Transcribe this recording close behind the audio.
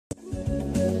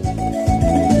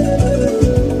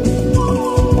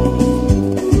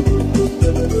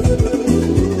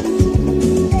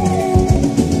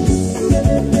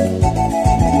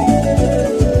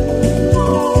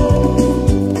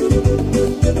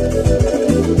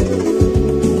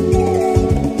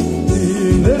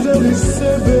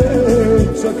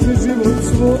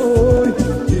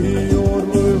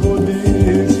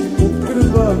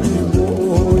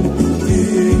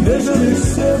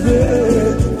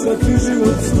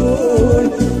svoj,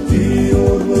 ti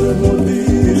orle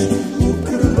vodiš u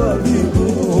krvavi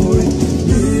boj.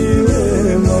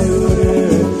 Mile majore,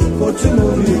 hoćemo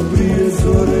li prije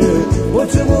zore,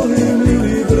 hoćemo li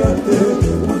mili brate,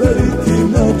 udariti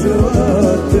na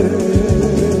dželate.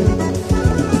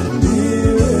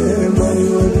 Mile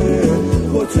majore,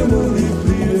 hoćemo li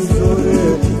prije zore,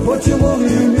 hoćemo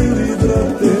li mili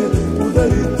brate,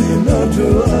 udariti na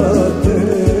dželate.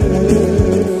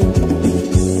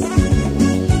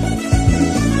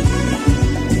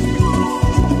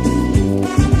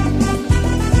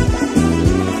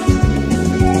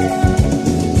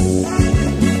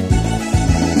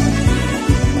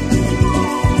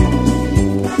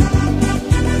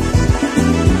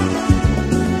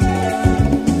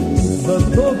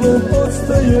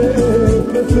 Ostaje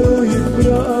pepeo i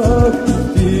prah,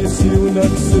 ti si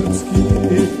junak srpski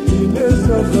i ne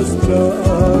znaš za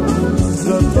strah.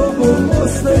 Za tobom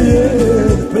ostaje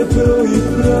pepeo i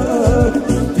prah,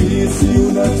 ti si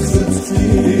junak srpski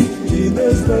i ne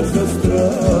znaš za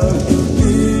strah.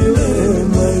 Mile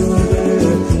majore,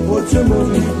 hoćemo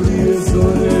li prije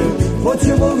zore,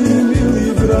 hoćemo li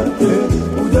mili brate,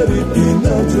 udariti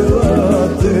na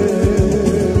dželate.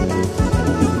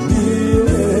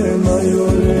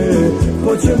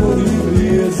 Hoćemo li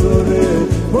prije zore,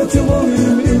 hoćemo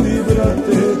li mili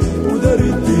brate,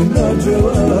 udariti na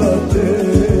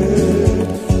dželate.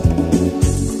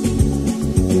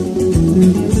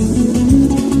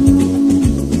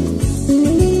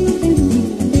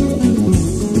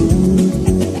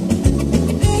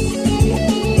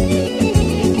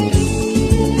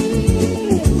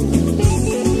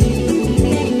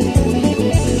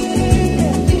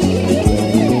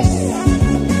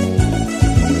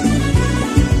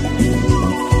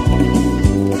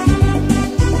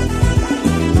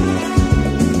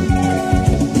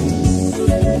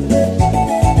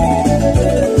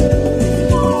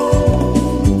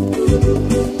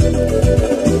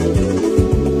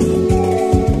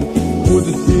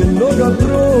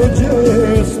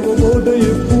 Sloboda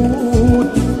je put,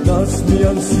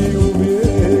 nasmijan si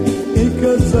uvijek i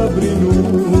kad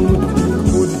zabrinut.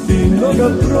 Kud ti noga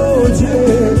prođe,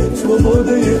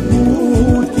 sloboda je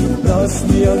put,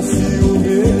 nasmijan si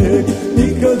uvijek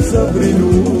i kad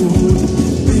zabrinut.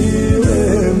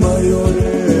 Mile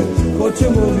majore,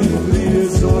 hoćemo li prije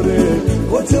zore,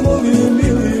 hoćemo li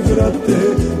mili brate,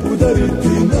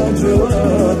 udariti na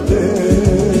dželate.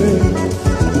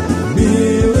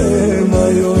 Mile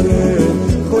majore,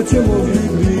 hoćemo li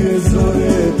prije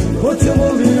zore, hoćemo